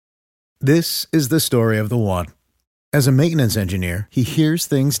This is the story of the one. As a maintenance engineer, he hears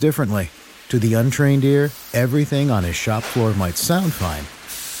things differently. To the untrained ear, everything on his shop floor might sound fine,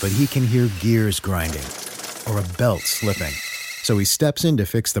 but he can hear gears grinding or a belt slipping. So he steps in to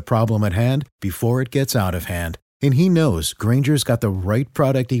fix the problem at hand before it gets out of hand. And he knows Grainger's got the right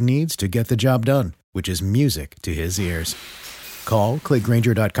product he needs to get the job done, which is music to his ears. Call, click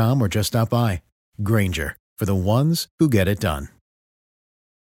Grainger.com, or just stop by. Grainger, for the ones who get it done.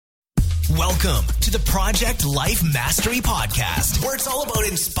 Welcome to the Project Life Mastery Podcast, where it's all about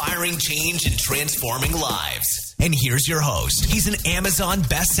inspiring change and transforming lives. And here's your host. He's an Amazon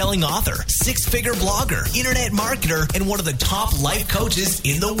best-selling author, six-figure blogger, internet marketer, and one of the top life coaches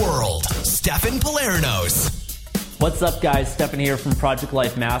in the world, Stefan Palernos. What's up, guys? Stefan here from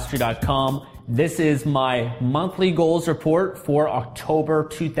ProjectLifeMastery.com. This is my monthly goals report for October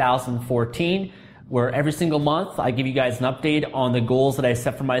 2014. Where every single month I give you guys an update on the goals that I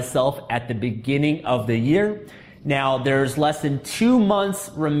set for myself at the beginning of the year. Now, there's less than 2 months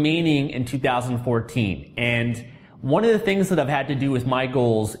remaining in 2014. And one of the things that I've had to do with my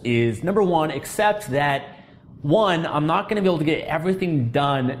goals is, number one, accept that, one, I'm not going to be able to get everything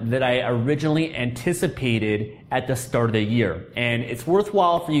done that I originally anticipated at the start of the year. And it's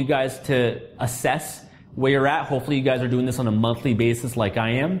worthwhile for you guys to assess where you're at. Hopefully you guys are doing this on a monthly basis like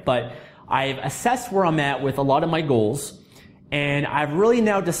I am. But I've assessed where I'm at with a lot of my goals, and I've really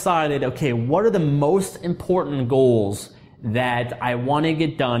now decided, okay, what are the most important goals that I want to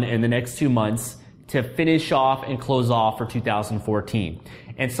get done in the next 2 months to finish off and close off for 2014.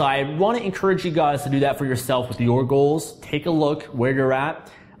 And so I want to encourage you guys to do that for yourself with your goals. Take a look where you're at,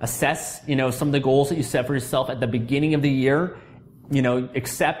 assess, some of the goals that you set for yourself at the beginning of the year.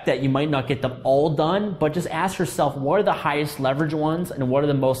 Accept that you might not get them all done, but just ask yourself, what are the highest leverage ones and what are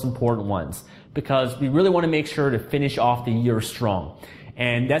the most important ones? Because we really want to make sure to finish off the year strong.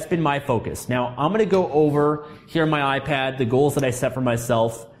 And that's been my focus. Now, I'm going to go over here on my iPad the goals that I set for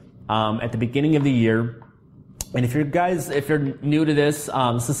myself at the beginning of the year. And if you're new to this,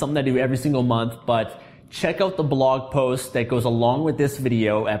 this is something I do every single month, but check out the blog post that goes along with this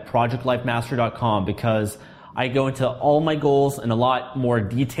video at ProjectLifeMastery.com because I go into all my goals in a lot more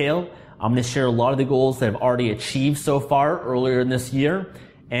detail. I'm going to share a lot of the goals that I've already achieved so far earlier in this year.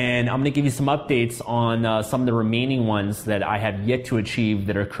 And I'm going to give you some updates on some of the remaining ones that I have yet to achieve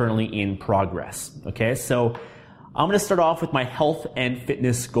that are currently in progress. Okay, so I'm going to start off with my health and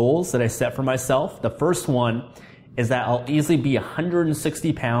fitness goals that I set for myself. The first one is that I'll easily be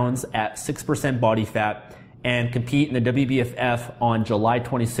 160 pounds at 6% body fat and compete in the WBFF on July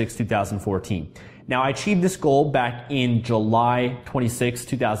 26, 2014. Now, I achieved this goal back in July 26,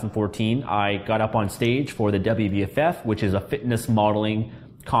 2014. I got up on stage for the WBFF, which is a fitness modeling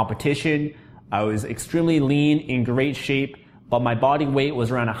competition. I was extremely lean, in great shape, but my body weight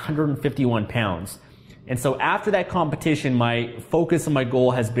was around 151 pounds. And so after that competition, my focus and my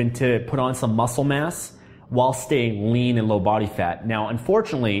goal has been to put on some muscle mass while staying lean and low body fat. Now,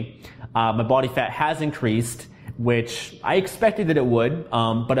 unfortunately, my body fat has increased, which I expected that it would,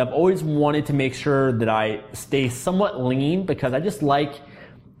 but I've always wanted to make sure that I stay somewhat lean because I just like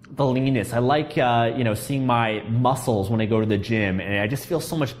the leanness. I like, seeing my muscles when I go to the gym, and I just feel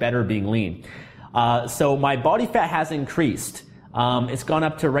so much better being lean. So my body fat has increased. It's gone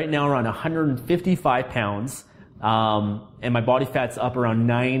up to right now around 155 pounds, and my body fat's up around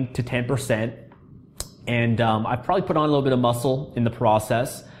 9 to 10%. And I've probably put on a little bit of muscle in the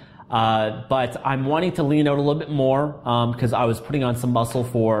process. But I'm wanting to lean out a little bit more because I was putting on some muscle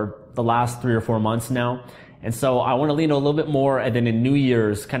for the last 3 or 4 months now. And so I want to lean out a little bit more and then in New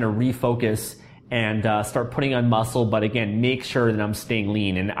Year's kind of refocus and start putting on muscle, but again, make sure that I'm staying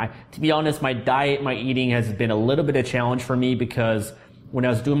lean. And to be honest, my diet, my eating has been a little bit of a challenge for me because when I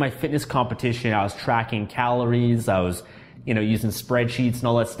was doing my fitness competition, I was tracking calories, I was using spreadsheets and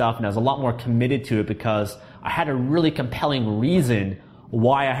all that stuff, and I was a lot more committed to it because I had a really compelling reason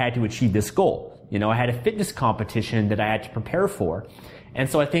why I had to achieve this goal. I had a fitness competition that I had to prepare for. And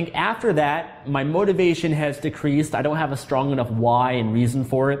so I think after that, my motivation has decreased. I don't have a strong enough why and reason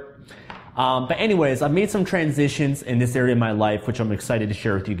for it. But anyways, I've made some transitions in this area of my life, which I'm excited to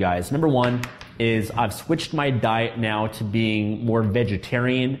share with you guys. Number one is I've switched my diet now to being more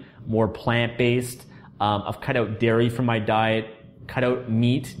vegetarian, more plant-based. I've cut out dairy from my diet, cut out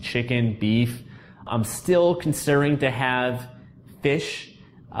meat, chicken, beef. I'm still considering to have fish,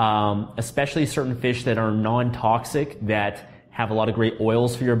 especially certain fish that are non-toxic, that have a lot of great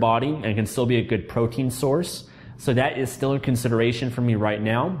oils for your body and can still be a good protein source. So that is still in consideration for me right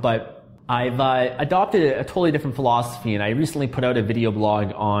now, but I've adopted a totally different philosophy, and I recently put out a video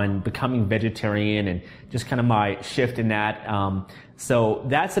blog on becoming vegetarian and just kind of my shift in that. So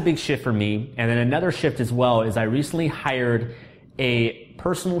that's a big shift for me. And then another shift as well is I recently hired a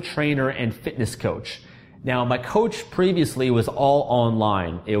personal trainer and fitness coach. Now, my coach previously was all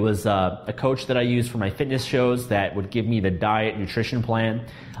online. It was a coach that I used for my fitness shows that would give me the diet nutrition plan.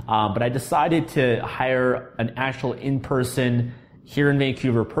 But I decided to hire an actual in-person here in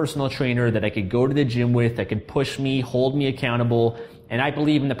Vancouver personal trainer that I could go to the gym with, that could push me, hold me accountable. And I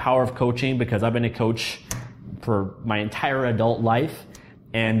believe in the power of coaching because I've been a coach for my entire adult life.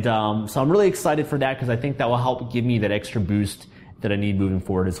 And so I'm really excited for that because I think that will help give me that extra boost that I need moving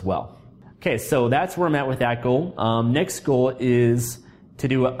forward as well. Okay, so that's where I'm at with that goal. Next goal is to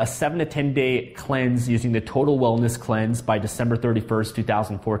do a 7 to 10 day cleanse using the Total Wellness Cleanse by December 31st,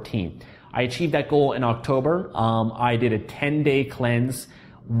 2014. I achieved that goal in October. I did a 10-day cleanse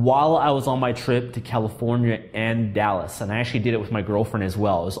while I was on my trip to California and Dallas. And I actually did it with my girlfriend as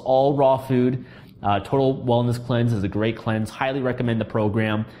well. It was all raw food. Total Wellness Cleanse is a great cleanse. Highly recommend the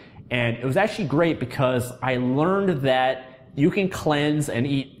program. And it was actually great because I learned that you can cleanse and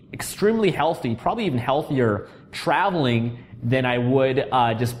eat extremely healthy, probably even healthier traveling than I would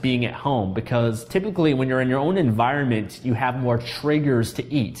just being at home. Because typically when you're in your own environment, you have more triggers to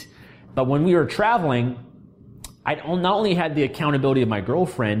eat. But when we were traveling, I not only had the accountability of my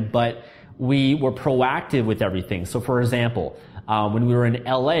girlfriend, but we were proactive with everything. So for example, when we were in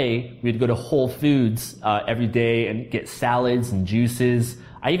LA, we'd go to Whole Foods every day and get salads and juices.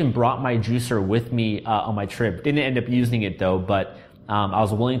 I even brought my juicer with me on my trip. Didn't end up using it though, but I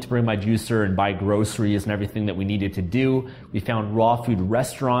was willing to bring my juicer and buy groceries and everything that we needed to do. We found raw food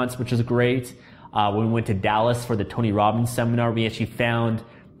restaurants, which is great. When we went to Dallas for the Tony Robbins seminar, we actually found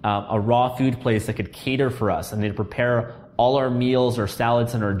a raw food place that could cater for us, and they'd prepare all our meals, our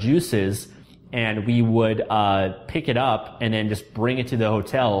salads, and our juices, and we would pick it up and then just bring it to the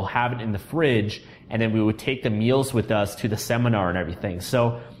hotel, have it in the fridge, and then we would take the meals with us to the seminar and everything.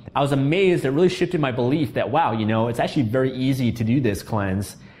 So I was amazed. It really shifted my belief that, wow, it's actually very easy to do this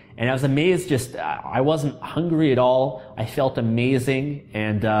cleanse. And I was amazed, just I wasn't hungry at all. I felt amazing,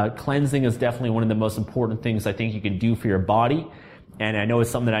 and cleansing is definitely one of the most important things I think you can do for your body. And I know it's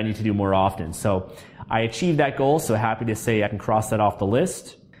something that I need to do more often. So I achieved that goal, so happy to say I can cross that off the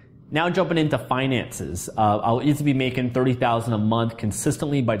list. Now jumping into finances. I'll easily be making $30,000 a month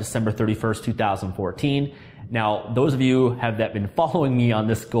consistently by December 31st, 2014. Now, those of you that have been following me on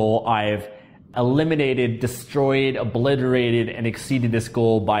this goal, I've eliminated, destroyed, obliterated, and exceeded this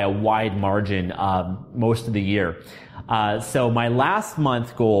goal by a wide margin most of the year. So my last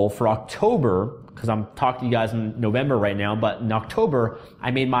month goal for October, because I'm talking to you guys in November right now, but in October, I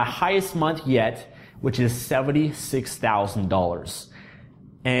made my highest month yet, which is $76,000.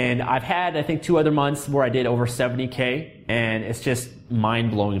 And I've had, I think, 2 other months where I did over 70K, and it's just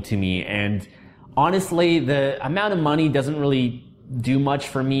mind-blowing to me. And honestly, the amount of money doesn't really do much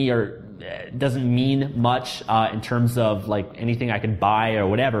for me, or doesn't mean much in terms of like anything I can buy or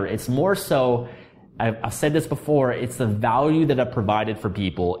whatever. It's more so, I've said this before, it's the value that I've provided for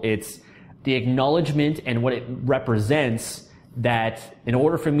people. It's the acknowledgement and what it represents, that in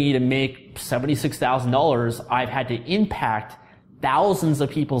order for me to make $76,000, I've had to impact thousands of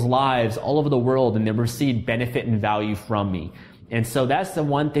people's lives all over the world, and they've received benefit and value from me. And so that's the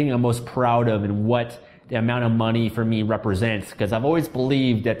one thing I'm most proud of, and what the amount of money for me represents, because I've always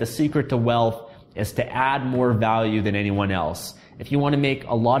believed that the secret to wealth is to add more value than anyone else. If you want to make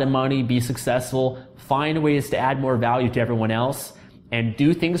a lot of money, be successful, find ways to add more value to everyone else, and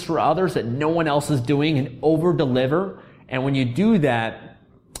do things for others that no one else is doing, and over-deliver. And when you do that,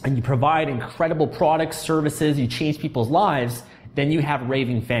 and you provide incredible products, services, you change people's lives, then you have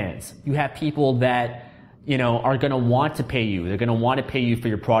raving fans. You have people that, are going to want to pay you. They're going to want to pay you for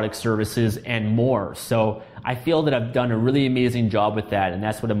your product, services, and more. So I feel that I've done a really amazing job with that, and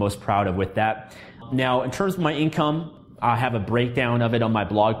that's what I'm most proud of with that. Now, in terms of my income, I have a breakdown of it on my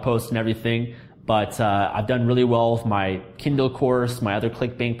blog post and everything. But I've done really well with my Kindle course, my other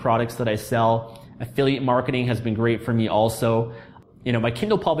ClickBank products that I sell. Affiliate marketing has been great for me also. My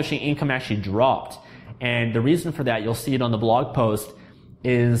Kindle publishing income actually dropped. And the reason for that, you'll see it on the blog post,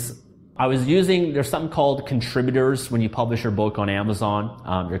 is there's something called contributors when you publish your book on Amazon,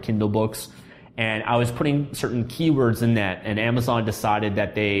 your Kindle books. And I was putting certain keywords in that, and Amazon decided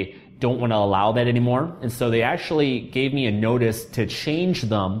that they don't want to allow that anymore. And so they actually gave me a notice to change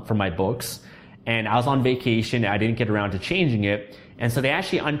them for my books. And I was on vacation. I didn't get around to changing it. And so they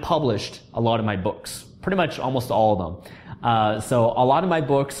actually unpublished a lot of my books, pretty much almost all of them. So a lot of my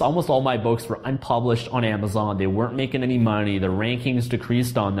books, almost all my books were unpublished on Amazon. They weren't making any money. The rankings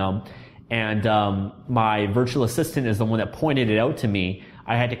decreased on them. And my virtual assistant is the one that pointed it out to me.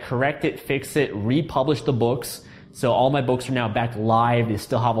 I had to correct it, fix it, republish the books. So all my books are now back live. They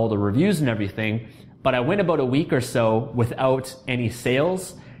still have all the reviews and everything. But I went about a week or so without any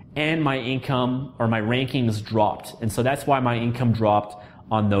sales, and my income or my rankings dropped. And so that's why my income dropped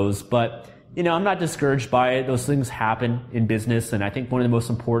on those. But, I'm not discouraged by it. Those things happen in business. And I think one of the most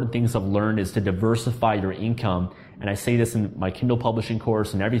important things I've learned is to diversify your income. And I say this in my Kindle publishing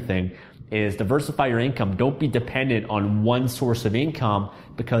course and everything, is diversify your income. Don't be dependent on one source of income,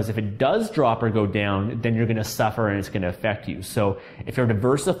 because if it does drop or go down, then you're going to suffer and it's going to affect you. So if you're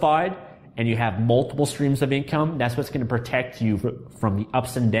diversified and you have multiple streams of income, that's what's going to protect you from the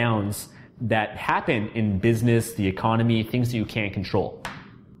ups and downs that happen in business, the economy, things that you can't control.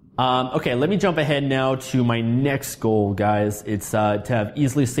 Okay, let me jump ahead now to my next goal, guys. It's to have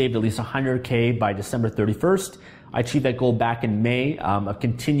easily saved at least 100K by December 31st. I achieved that goal back in May. I've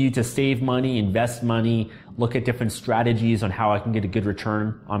continued to save money, invest money, look at different strategies on how I can get a good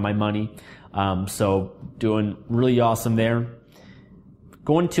return on my money. So doing really awesome there.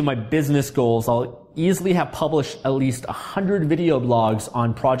 Going to my business goals, I'll easily have published at least 100 video blogs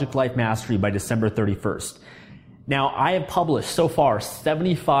on Project Life Mastery by December 31st. Now, I have published so far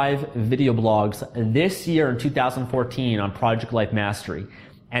 75 video blogs this year in 2014 on Project Life Mastery.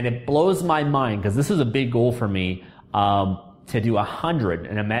 And it blows my mind, because this is a big goal for me, to do 100,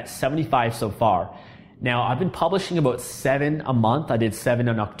 and I'm at 75 so far. Now, I've been publishing about 7 a month. I did 7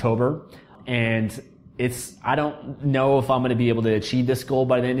 in October, and I don't know if I'm going to be able to achieve this goal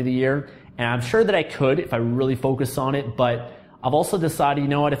by the end of the year. And I'm sure that I could if I really focus on it, but I've also decided,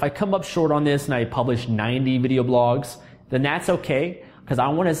 if I come up short on this and I publish 90 video blogs, then that's okay, because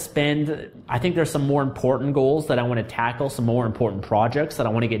I think there's some more important goals that I want to tackle, some more important projects that I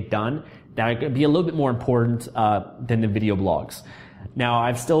want to get done that are going to be a little bit more important than the video blogs. Now,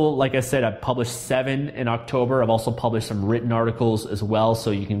 I've still, like I said, I've published 7 in October. I've also published some written articles as well, so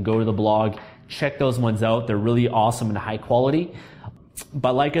you can go to the blog, check those ones out. They're really awesome and high quality.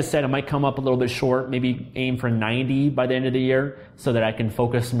 But like I said, I might come up a little bit short, maybe aim for 90 by the end of the year so that I can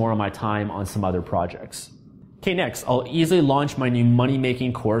focus more of my time on some other projects. Okay, next, I'll easily launch my new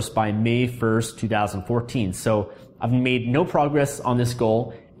money-making course by May 1st, 2014. So I've made no progress on this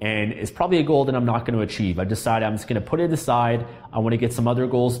goal, and it's probably a goal that I'm not going to achieve. I've decided I'm just going to put it aside. I want to get some other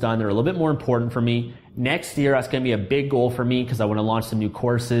goals done that are a little bit more important for me. Next year, that's going to be a big goal for me because I want to launch some new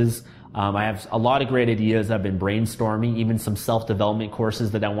courses. I have a lot of great ideas I've been brainstorming, even some self-development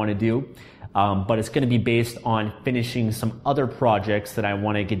courses that I want to do. But it's going to be based on finishing some other projects that I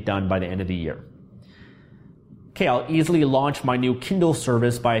want to get done by the end of the year. Okay, I'll easily launch my new Kindle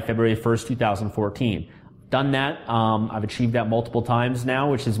service by February 1st, 2014. Done that. I've achieved that multiple times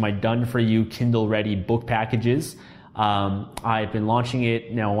now, which is my done for you Kindle ready book packages. I've been launching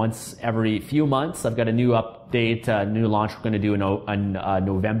it now once every few months. I've got a new update, a new launch we're going to do in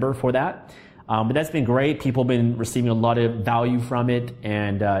November for that. But that's been great. People have been receiving a lot of value from it,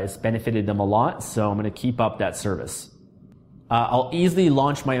 and it's benefited them a lot. So I'm going to keep up that service. I'll easily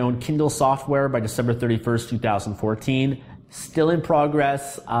launch my own Kindle software by December 31st, 2014. Still in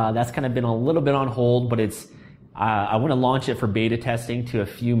progress. That's kind of been a little bit on hold, but I want to launch it for beta testing to a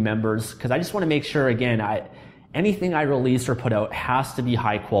few members because I just want to make sure, again, anything I release or put out has to be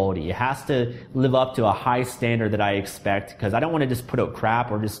high quality. It has to live up to a high standard that I expect because I don't want to just put out crap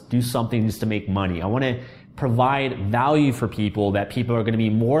or just do something just to make money. I want to provide value for people that people are going to be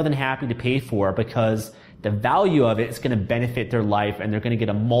more than happy to pay for because the value of it is going to benefit their life and they're going to get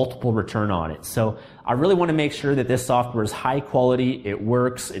a multiple return on it. So I really want to make sure that this software is high quality, it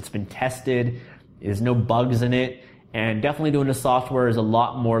works, it's been tested, there's no bugs in it, and definitely doing the software is a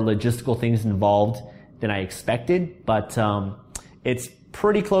lot more logistical things involved than I expected, but it's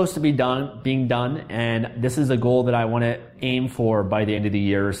pretty close to being done, and this is a goal that I want to aim for by the end of the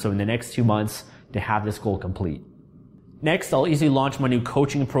year, so in the next 2 months to have this goal complete. Next, I'll easily launch my new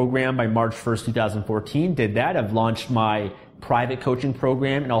coaching program by March 1st, 2014. Did that. I've launched my private coaching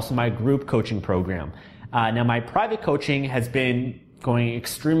program and also my group coaching program. Now, my private coaching has been going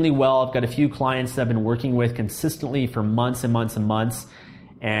extremely well. I've got a few clients that I've been working with consistently for months and months and months.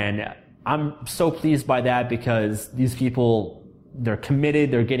 And I'm so pleased by that because these people, they're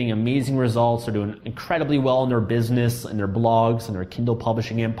committed, they're getting amazing results, they're doing incredibly well in their business and their blogs and their Kindle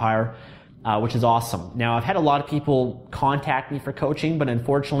publishing empire. Which is awesome. Now, I've had a lot of people contact me for coaching, but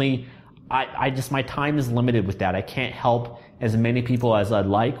unfortunately, my time is limited with that. I can't help as many people as I'd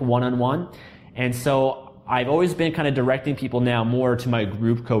like one-on-one. And so I've always been kind of directing people now more to my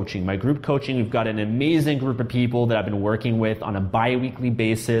group coaching. My group coaching, we've got an amazing group of people that I've been working with on a bi-weekly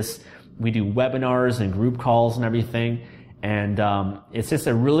basis. We do webinars and group calls and everything. And it's just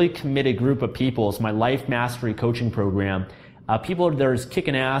a really committed group of people. It's my Life Mastery coaching program. People that are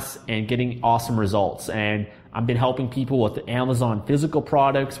kicking ass and getting awesome results. And I've been helping people with Amazon physical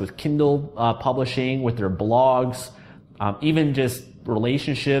products, with Kindle publishing, with their blogs, even just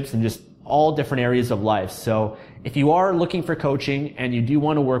relationships and just all different areas of life. So if you are looking for coaching and you do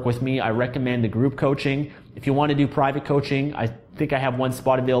want to work with me, I recommend the group coaching. If you want to do private coaching, I think I have one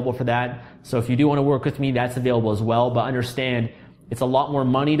spot available for that. So if you do want to work with me, that's available as well. But understand, it's a lot more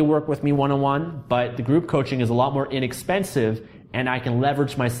money to work with me one-on-one, but the group coaching is a lot more inexpensive, and I can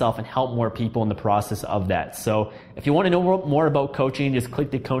leverage myself and help more people in the process of that. So if you want to know more about coaching, just click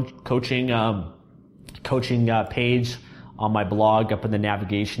the coaching page on my blog up in the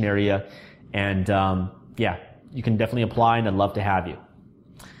navigation area. And yeah, you can definitely apply, and I'd love to have you.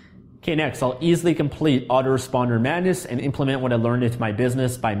 Okay, next, I'll easily complete Autoresponder Madness and implement what I learned into my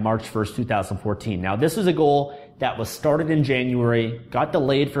business by March 1st, 2014. Now, this is a goal that was started in January, got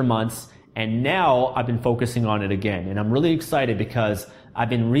delayed for months, and now I've been focusing on it again. And I'm really excited because I've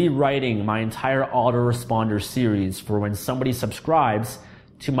been rewriting my entire autoresponder series for when somebody subscribes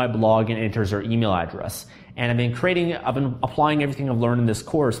to my blog and enters their email address. And I've been applying everything I've learned in this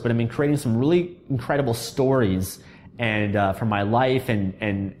course, but I've been creating some really incredible stories and from my life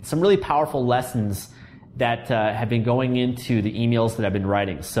and some really powerful lessons that have been going into the emails that I've been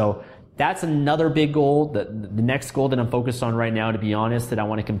writing. So that's another big goal, the next goal that I'm focused on right now, to be honest, that I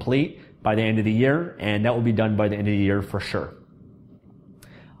want to complete by the end of the year, and that will be done by the end of the year for sure.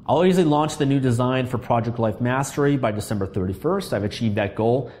 I'll easily launch the new design for Project Life Mastery by December 31st. I've achieved that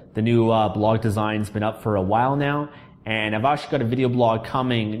goal. The new blog design's been up for a while now, and I've actually got a video blog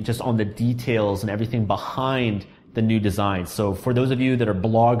coming just on the details and everything behind the new design. So for those of you that are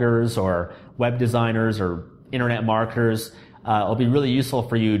bloggers or web designers or internet marketers, it'll be really useful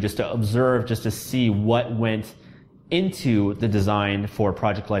for you just to observe, just to see what went into the design for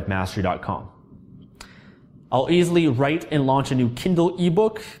projectlifemastery.com. I'll easily write and launch a new Kindle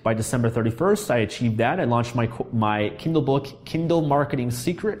ebook by December 31st. I achieved that. I launched my Kindle book, Kindle Marketing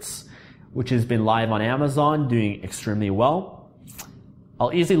Secrets, which has been live on Amazon, doing extremely well.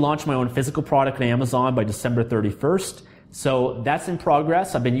 I'll easily launch my own physical product on Amazon by December 31st. So that's in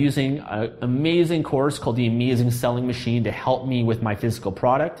progress. I've been using an amazing course called The Amazing Selling Machine to help me with my physical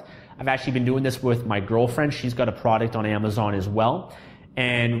product. I've actually been doing this with my girlfriend. She's got a product on Amazon as well.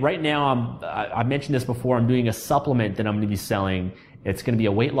 And right now, I mentioned this before, I'm doing a supplement that I'm going to be selling. It's going to be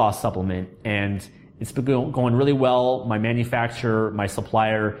a weight loss supplement, and it's been going really well. My manufacturer, my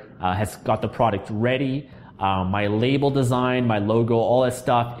supplier has got the product ready. My label design, my logo, all that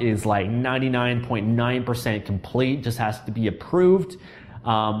stuff is like 99.9% complete, just has to be approved.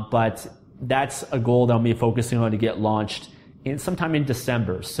 But that's a goal that I'll be focusing on to get launched sometime in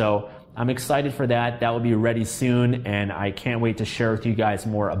December. So I'm excited for that. That will be ready soon, and I can't wait to share with you guys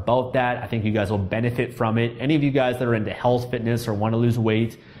more about that. I think you guys will benefit from it. Any of you guys that are into health, fitness, or want to lose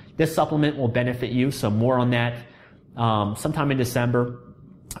weight, this supplement will benefit you. So more on that sometime in December.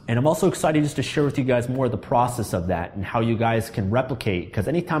 And I'm also excited just to share with you guys more of the process of that and how you guys can replicate. Because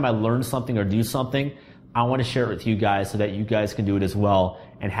anytime I learn something or do something, I want to share it with you guys so that you guys can do it as well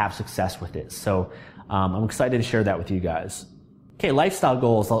and have success with it. So I'm excited to share that with you guys. Okay, lifestyle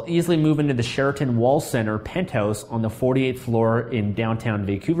goals. I'll easily move into the Sheraton Wall Center penthouse on the 48th floor in downtown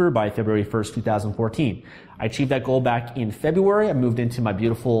Vancouver by February 1st, 2014. I achieved that goal back in February. I moved into my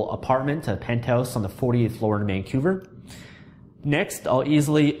beautiful apartment, a penthouse on the 48th floor in Vancouver. Next, I'll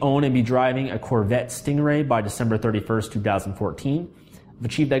easily own and be driving a Corvette Stingray by December 31st, 2014. I've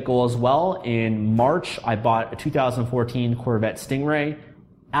achieved that goal as well. In March, I bought a 2014 Corvette Stingray.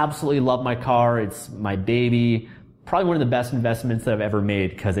 Absolutely love my car. It's my baby. Probably one of the best investments that I've ever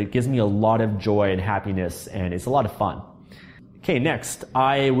made because it gives me a lot of joy and happiness, and it's a lot of fun. Okay, next,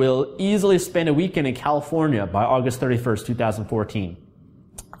 I will easily spend a weekend in California by August 31st, 2014.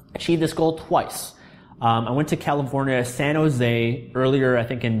 Achieved this goal twice. I went to California, San Jose earlier, I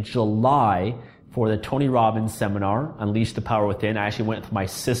think in July, for the Tony Robbins seminar, Unleash the Power Within. I actually went with my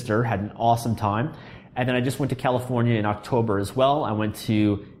sister, had an awesome time. And then I just went to California in October as well. I went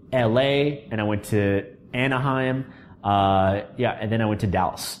to LA and I went to Anaheim, and then I went to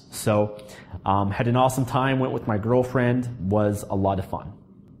Dallas. So, had an awesome time, went with my girlfriend, was a lot of fun.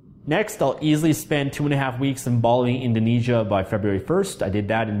 Next, I'll easily spend 2.5 weeks in Bali, Indonesia by February 1st. I did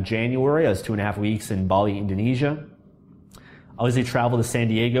that in January. I was 2.5 weeks in Bali, Indonesia. I'll easily travel to San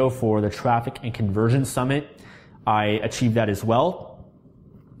Diego for the Traffic and Conversion Summit. I achieved that as well.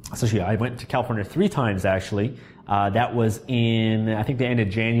 So yeah, I went to California 3 times actually. That was in, I think, the end of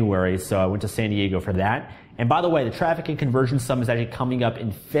January. So I went to San Diego for that. And by the way, the Traffic and Conversion Summit is actually coming up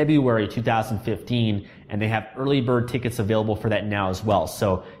in February 2015, and they have early bird tickets available for that now as well.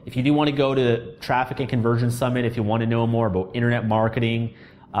 So if you do want to go to the Traffic and Conversion Summit, if you want to know more about internet marketing,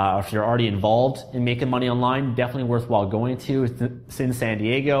 if you're already involved in making money online, definitely worthwhile going to. It's in San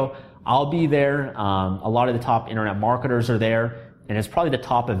Diego. I'll be there. A lot of the top internet marketers are there, and it's probably the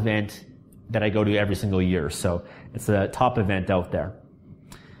top event that I go to every single year. So it's a top event out there.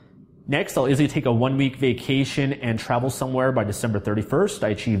 Next, I'll easily take a 1-week vacation and travel somewhere by December 31st. I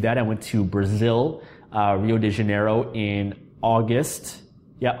achieved that. I went to Brazil, Rio de Janeiro in August.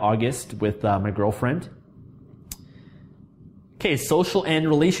 August with my girlfriend. Okay, social and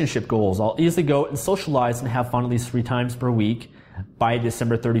relationship goals. I'll easily go and socialize and have fun at least 3 times per week by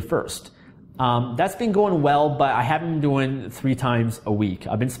December 31st. That's been going well, but I haven't been doing 3 times a week.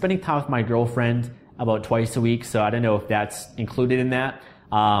 I've been spending time with my girlfriend about twice a week, so I don't know if that's included in that.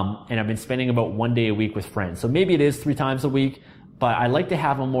 And I've been spending about 1 day a week with friends. So maybe it is 3 times a week, but I like to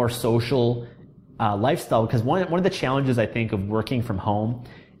have a more social lifestyle, because one of the challenges I think of working from home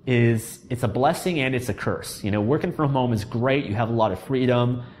is it's a blessing and it's a curse. Working from home is great. You have a lot of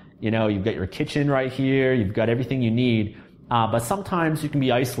freedom. You've got your kitchen right here. You've got everything you need. But sometimes you can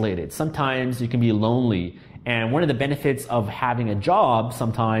be isolated. Sometimes you can be lonely. And one of the benefits of having a job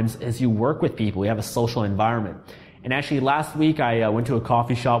sometimes is you work with people. You have a social environment. And actually last week I went to a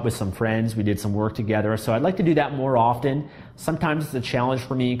coffee shop with some friends. We did some work together. So I'd like to do that more often. Sometimes it's a challenge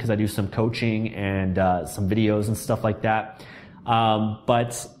for me because I do some coaching and some videos and stuff like that.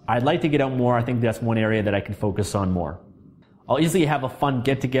 But I'd like to get out more. I think that's one area that I can focus on more. I'll easily have a fun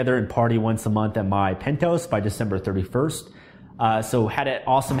get-together and party once a month at my penthouse by December 31st. So had an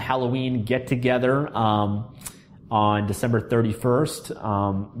awesome Halloween get-together on December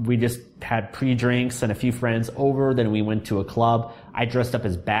 31st. We just had pre-drinks and a few friends over. Then we went to a club. I dressed up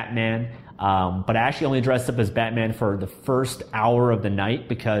as Batman. But I actually only dressed up as Batman for the first hour of the night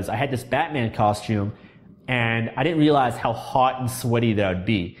because I had this Batman costume and I didn't realize how hot and sweaty that would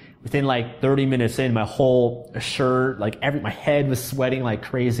be. Within like 30 minutes in, my whole shirt, my head was sweating like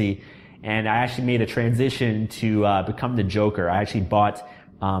crazy. And I actually made a transition to become the Joker. I actually bought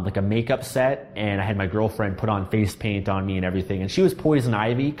like a makeup set, and I had my girlfriend put on face paint on me and everything. And she was Poison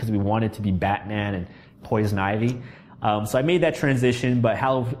Ivy because we wanted to be Batman and Poison Ivy. So I made that transition, but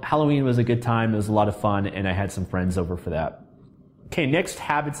Halloween was a good time. It was a lot of fun, and I had some friends over for that. Okay, next,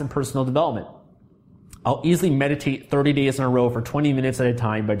 habits and personal development. I'll easily meditate 30 days in a row for 20 minutes at a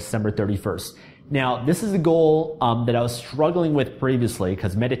time by December 31st. Now, this is a goal that I was struggling with previously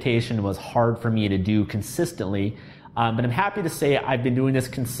because meditation was hard for me to do consistently. But I'm happy to say I've been doing this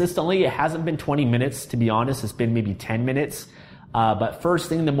consistently. It hasn't been 20 minutes, to be honest. It's been maybe 10 minutes. But first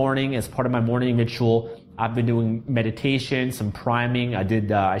thing in the morning, as part of my morning ritual, I've been doing meditation, some priming.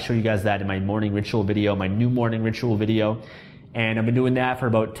 I showed you guys that in my morning ritual video, my new morning ritual video. And I've been doing that for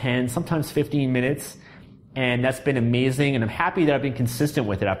about 10, sometimes 15 minutes. And that's been amazing. And I'm happy that I've been consistent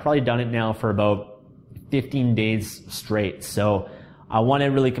with it. I've probably done it now for about 15 days straight. So I want to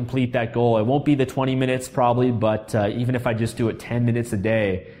really complete that goal. It won't be the 20 minutes probably, but even if I just do it 10 minutes a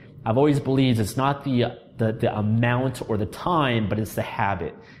day, I've always believed it's not the amount or the time, but it's the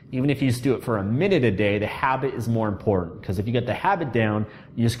habit. Even if you just do it for a minute a day, the habit is more important, because if you get the habit down,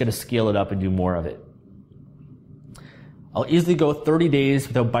 you just got to scale it up and do more of it. I'll easily go 30 days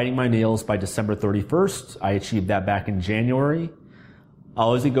without biting my nails by December 31st. I achieved that back in January.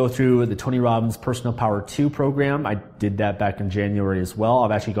 I'll easily go through the Tony Robbins Personal Power 2 program. I did that back in January as well.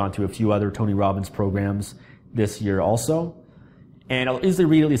 I've actually gone through a few other Tony Robbins programs this year also. And I'll easily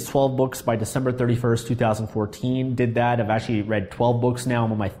read at least 12 books by December 31st, 2014. Did that. I've actually read 12 books now.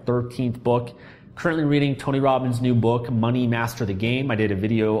 I'm on my 13th book. Currently reading Tony Robbins' new book, Money Master the Game. I did a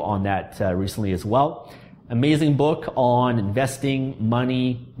video on that recently as well. Amazing book on investing,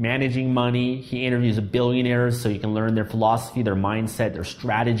 money, managing money. He interviews billionaires so you can learn their philosophy, their mindset, their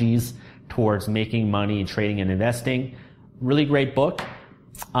strategies towards making money, trading, and investing. Really great book.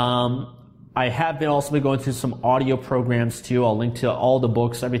 I have been also been going through some audio programs too. I'll link to all the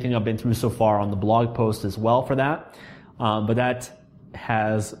books, everything I've been through so far on the blog post as well for that. But that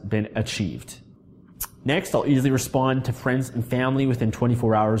has been achieved. Next, I'll easily respond to friends and family within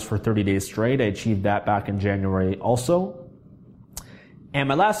 24 hours for 30 days straight. I achieved that back in January also. And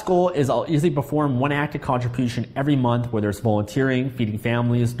my last goal is I'll easily perform one active contribution every month, whether it's volunteering, feeding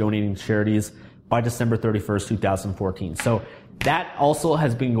families, donating to charities, by December 31st, 2014. So that also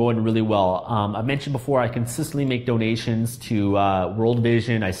has been going really well. I mentioned before I consistently make donations to World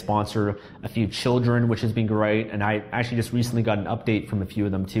Vision. I sponsor a few children, which has been great. And I actually just recently got an update from a few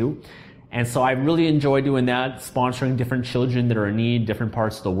of them too. And so I really enjoy doing that, sponsoring different children that are in need, different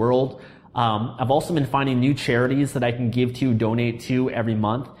parts of the world. I've also been finding new charities that I can give to, donate to every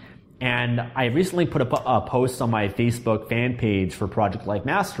month. And I recently put a post on my Facebook fan page for Project Life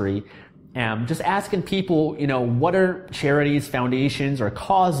Mastery, just asking people, what are charities, foundations, or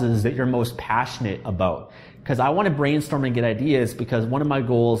causes that you're most passionate about? Because I want to brainstorm and get ideas, because one of my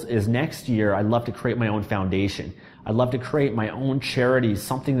goals is next year, I'd love to create my own foundation. I'd love to create my own charity,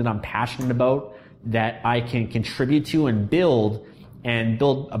 something that I'm passionate about, that I can contribute to and build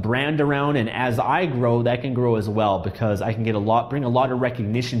a brand around. And as I grow, that can grow as well, because I can bring a lot of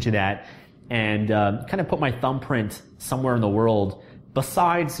recognition to that, and kind of put my thumbprint somewhere in the world.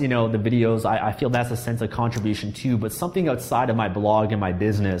 Besides, the videos, I feel that's a sense of contribution too, but something outside of my blog and my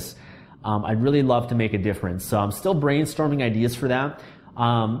business, I'd really love to make a difference. So I'm still brainstorming ideas for that.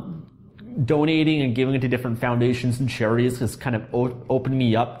 Donating and giving it to different foundations and charities has kind of opened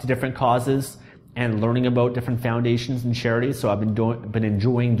me up to different causes and learning about different foundations and charities. So I've been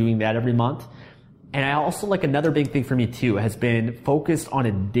enjoying doing that every month. And I also, another big thing for me too, has been focused on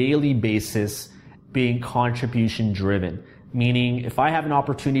a daily basis being contribution driven. Meaning, if I have an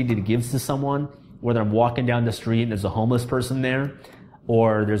opportunity to give to someone, whether I'm walking down the street and there's a homeless person there,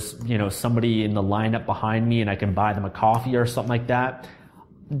 or there's, somebody in the lineup behind me and I can buy them a coffee or something like that,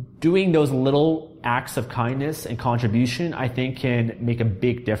 doing those little acts of kindness and contribution, I think, can make a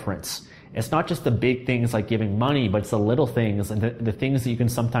big difference. It's not just the big things like giving money, but it's the little things and the things that you can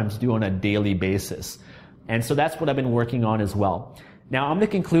sometimes do on a daily basis. And so that's what I've been working on as well. Now, I'm going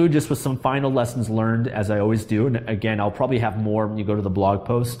to conclude just with some final lessons learned, as I always do. And again, I'll probably have more when you go to the blog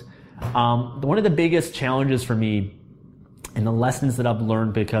post. One of the biggest challenges for me and the lessons that I've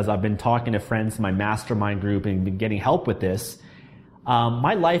learned, because I've been talking to friends in my mastermind group and been getting help with this,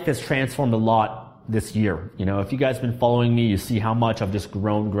 my life has transformed a lot this year. If you guys have been following me, you see how much I've just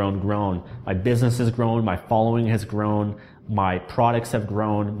grown. My business has grown, my following has grown, my products have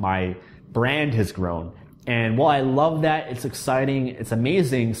grown, my brand has grown. And while I love that, it's exciting, it's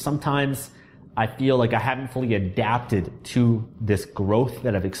amazing, sometimes I feel like I haven't fully adapted to this growth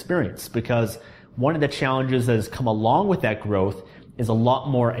that I've experienced, because one of the challenges that has come along with that growth is a lot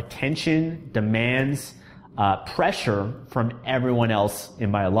more attention, demands, pressure from everyone else in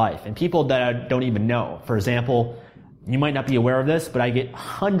my life and people that I don't even know. For example, you might not be aware of this, but I get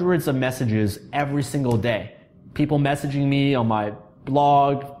hundreds of messages every single day. People messaging me on my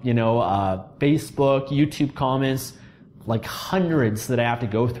blog, Facebook, YouTube comments, hundreds that I have to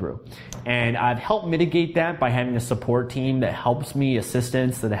go through. And I've helped mitigate that by having a support team that helps me,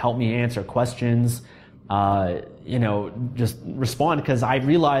 assistants that help me answer questions, just respond, because I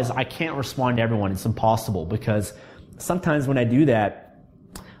realize I can't respond to everyone. It's impossible, because sometimes when I do that,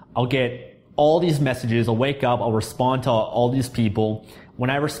 I'll get all these messages, I'll wake up, I'll respond to all these people.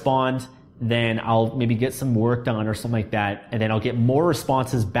 When I respond, then I'll maybe get some work done or something like that, and then I'll get more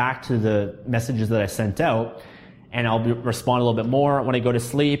responses back to the messages that I sent out, and I'll respond a little bit more. When I go to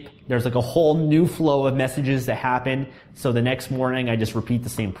sleep, there's a whole new flow of messages that happen, so the next morning I just repeat the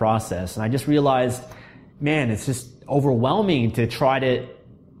same process. And I just realized, man, it's just overwhelming to try to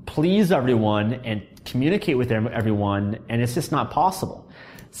please everyone and communicate with everyone, and it's just not possible.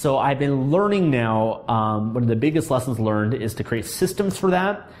 So I've been learning now, one of the biggest lessons learned is to create systems for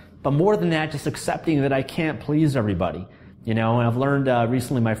that. But more than that, just accepting that I can't please everybody. And I've learned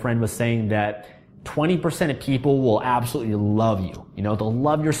recently, my friend was saying that 20% of people will absolutely love you. They'll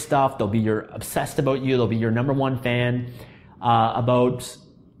love your stuff. They'll be obsessed about you. They'll be your number one fan.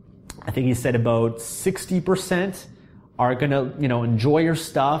 I think he said about 60% are going to, enjoy your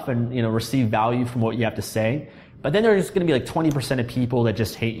stuff and, receive value from what you have to say. But then there's going to be 20% of people that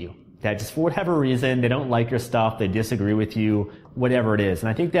just hate you. That just for whatever reason, they don't like your stuff, they disagree with you, whatever it is. And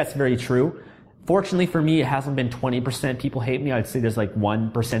I think that's very true. Fortunately for me, it hasn't been 20% people hate me. I'd say there's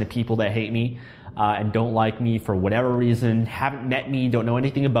 1% of people that hate me and don't like me for whatever reason, haven't met me, don't know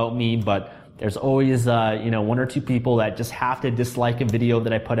anything about me, but there's always, one or two people that just have to dislike a video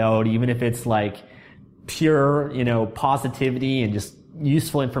that I put out, even if it's pure, positivity and just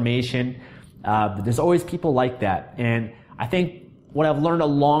useful information. There's always people like that. And I think what I've learned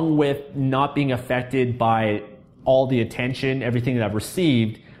along with not being affected by all the attention, everything that I've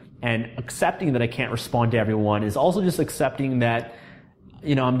received, and accepting that I can't respond to everyone is also just accepting that,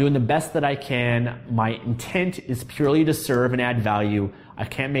 I'm doing the best that I can. My intent is purely to serve and add value. I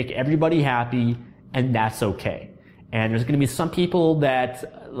can't make everybody happy, and that's okay. And there's going to be some people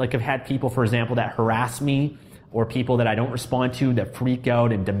that, I've had people, for example, that harass me, or people that I don't respond to that freak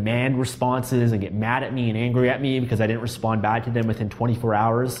out and demand responses and get mad at me and angry at me because I didn't respond back to them within 24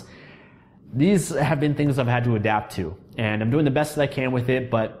 hours. These have been things I've had to adapt to, and I'm doing the best that I can with it,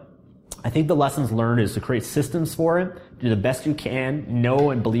 but I think the lessons learned is to create systems for it, do the best you can, know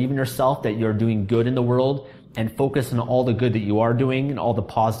and believe in yourself that you're doing good in the world, and focus on all the good that you are doing and all the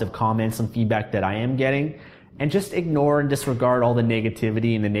positive comments and feedback that I am getting, and just ignore and disregard all the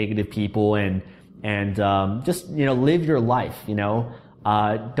negativity and the negative people, and just, live your life, you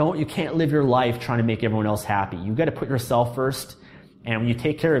can't live your life trying to make everyone else happy. You got to put yourself first, and when you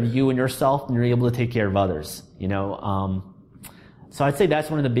take care of you and yourself, then you're able to take care of others, So I'd say that's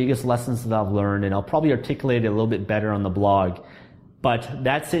one of the biggest lessons that I've learned, and I'll probably articulate it a little bit better on the blog. But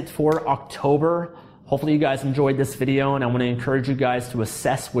that's it for October. Hopefully you guys enjoyed this video, and I want to encourage you guys to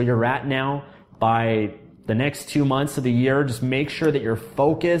assess where you're at now by the next 2 months of the year. Just make sure that you're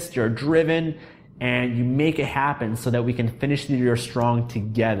focused, you're driven, and you make it happen so that we can finish the year strong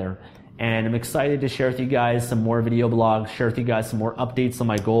together. And I'm excited to share with you guys some more video blogs, share with you guys some more updates on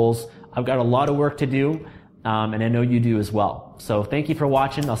my goals. I've got a lot of work to do, and I know you do as well. So thank you for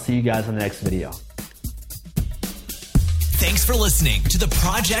watching. I'll see you guys in the next video. Thanks for listening to the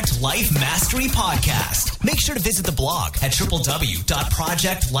Project Life Mastery Podcast. Make sure to visit the blog at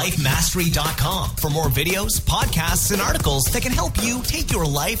www.projectlifemastery.com for more videos, podcasts, and articles that can help you take your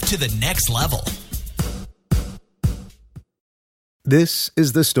life to the next level. This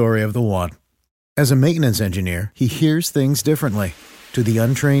is the story of the one. As a maintenance engineer, he hears things differently. To the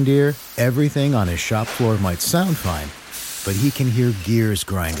untrained ear, everything on his shop floor might sound fine, but he can hear gears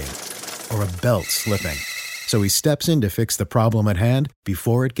grinding or a belt slipping. So he steps in to fix the problem at hand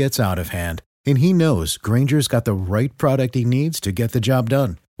before it gets out of hand. And he knows Grainger's got the right product he needs to get the job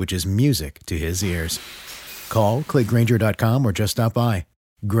done, which is music to his ears. Call, click Grainger.com, or just stop by.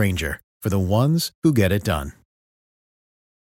 Grainger, for the ones who get it done.